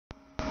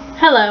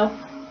Hello,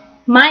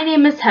 my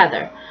name is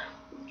Heather.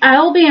 I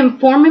will be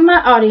informing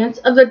my audience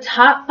of the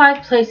top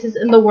 5 places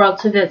in the world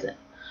to visit.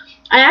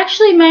 I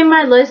actually made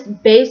my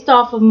list based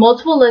off of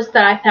multiple lists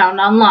that I found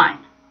online.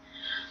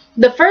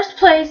 The first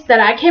place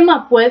that I came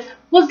up with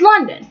was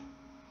London.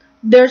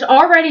 There's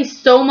already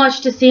so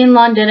much to see in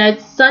London.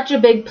 It's such a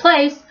big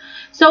place,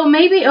 so it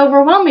may be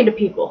overwhelming to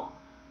people.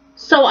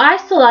 So I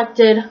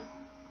selected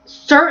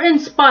certain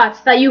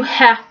spots that you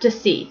have to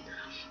see.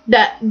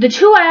 The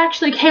two I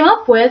actually came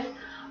up with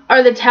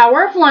are the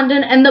Tower of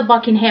London and the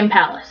Buckingham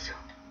Palace.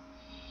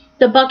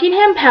 The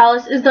Buckingham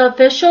Palace is the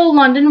official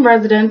London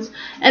residence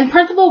and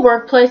principal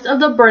workplace of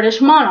the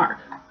British monarch.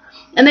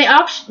 And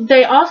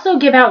they also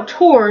give out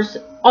tours.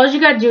 All you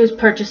gotta do is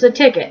purchase a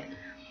ticket.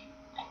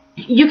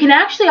 You can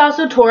actually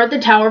also tour the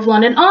Tower of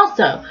London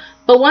also,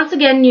 but once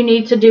again you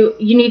need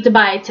to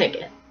buy a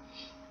ticket.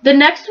 The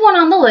next one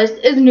on the list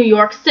is New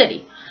York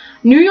City.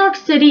 New York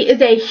City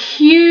is a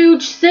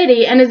huge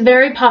city and is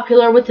very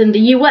popular within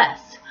the US.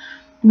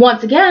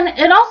 Once again,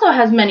 it also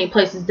has many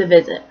places to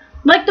visit,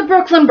 like the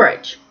Brooklyn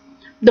Bridge.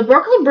 The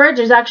Brooklyn Bridge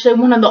is actually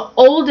one of the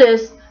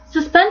oldest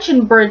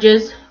suspension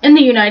bridges in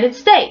the United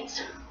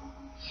States.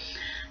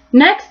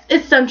 Next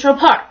is Central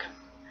Park.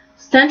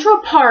 Central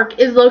Park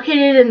is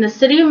located in the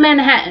city of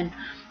Manhattan,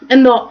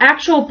 and the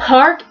actual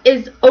park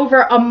is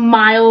over a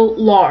mile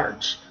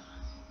large.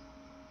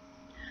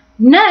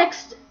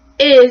 Next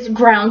is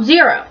Ground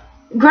Zero.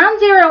 Ground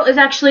Zero is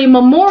actually a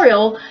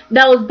memorial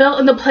that was built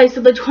in the place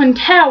of the Twin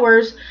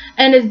Towers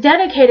and is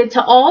dedicated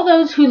to all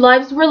those whose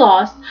lives were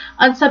lost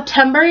on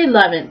September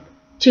 11th,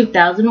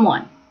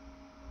 2001.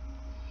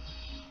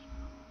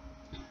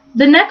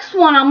 The next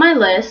one on my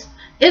list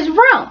is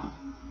Rome.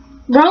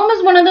 Rome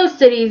is one of those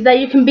cities that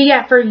you can be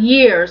at for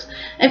years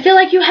and feel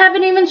like you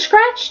haven't even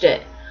scratched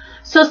it.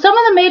 So some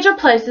of the major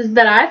places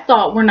that I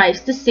thought were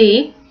nice to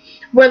see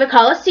were the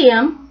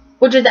Colosseum,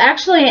 which is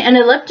actually an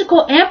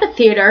elliptical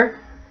amphitheater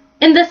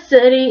in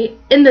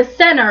the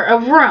center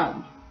of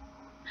Rome.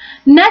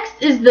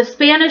 Next is the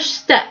Spanish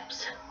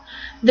Steps.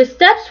 The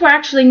steps were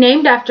actually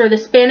named after the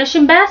Spanish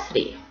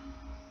embassy.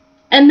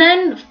 And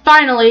then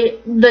finally,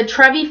 the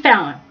Trevi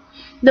Fountain.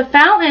 The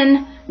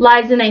fountain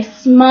lies in a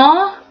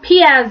small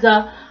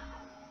piazza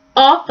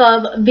off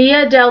of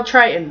Via del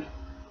Triton.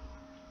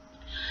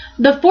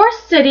 The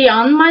fourth city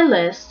on my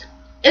list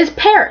is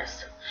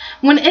Paris.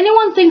 When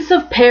anyone thinks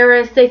of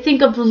Paris, they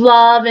think of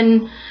love,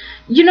 and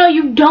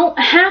you don't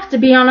have to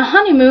be on a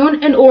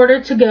honeymoon in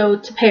order to go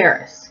to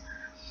Paris.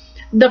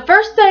 The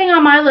first thing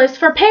on my list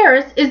for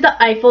Paris is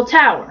the Eiffel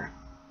Tower.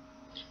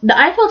 The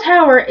Eiffel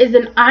Tower is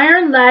an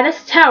iron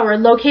lattice tower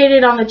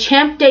located on the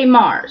Champ de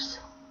Mars.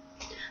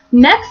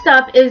 Next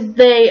up is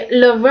the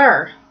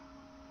Louvre.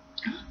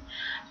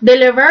 The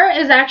Louvre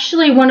is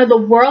actually one of the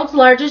world's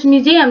largest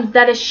museums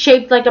that is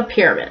shaped like a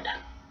pyramid.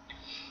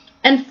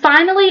 And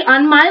finally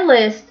on my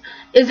list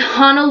is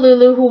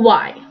Honolulu,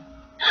 Hawaii.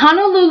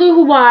 Honolulu,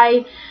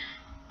 Hawaii,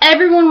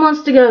 everyone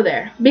wants to go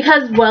there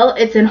because, well,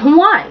 it's in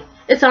Hawaii.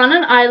 It's on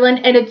an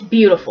island and it's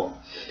beautiful.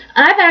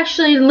 I've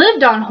actually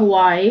lived on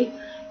Hawaii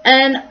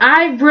and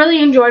I've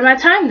really enjoyed my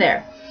time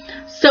there.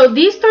 So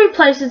these 3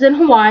 places in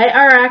Hawaii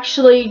are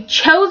actually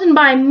chosen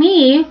by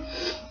me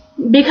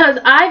because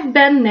I've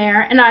been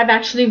there and I've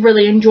actually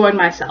really enjoyed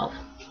myself.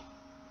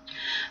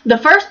 The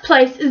first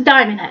place is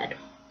Diamond Head.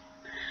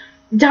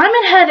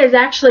 Diamond Head is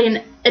actually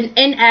an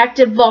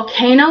inactive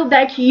volcano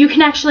that you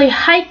can actually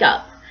hike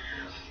up.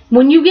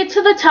 When you get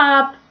to the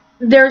top,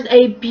 there's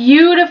a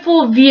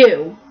beautiful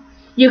view.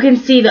 You can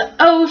see the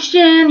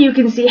ocean, you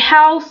can see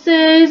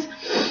houses,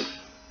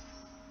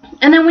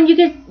 and then when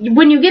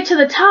you get to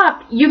the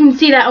top, you can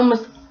see that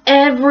almost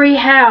every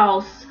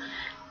house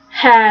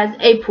has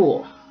a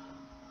pool.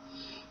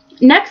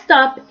 Next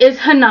up is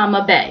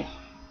Hanauma Bay.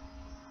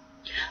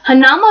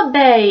 Hanauma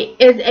Bay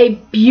is a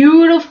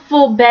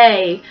beautiful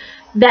bay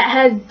that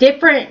has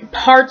different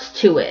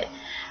parts to it.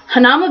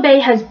 Hanauma Bay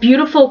has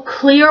beautiful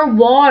clear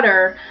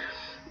water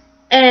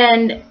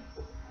and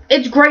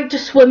it's great to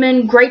swim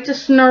in, great to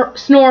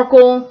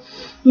snorkel.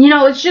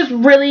 It's just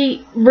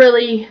really,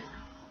 really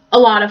a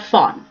lot of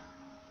fun.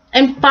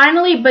 And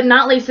finally, but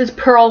not least, is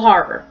Pearl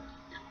Harbor.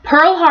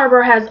 Pearl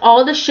Harbor has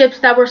all the ships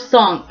that were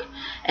sunk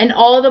and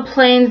all the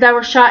planes that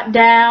were shot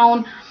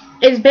down.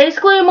 It's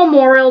basically a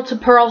memorial to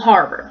Pearl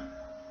Harbor.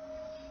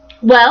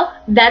 Well,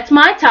 that's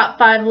my top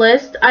 5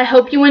 list. I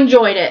hope you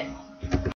enjoyed it.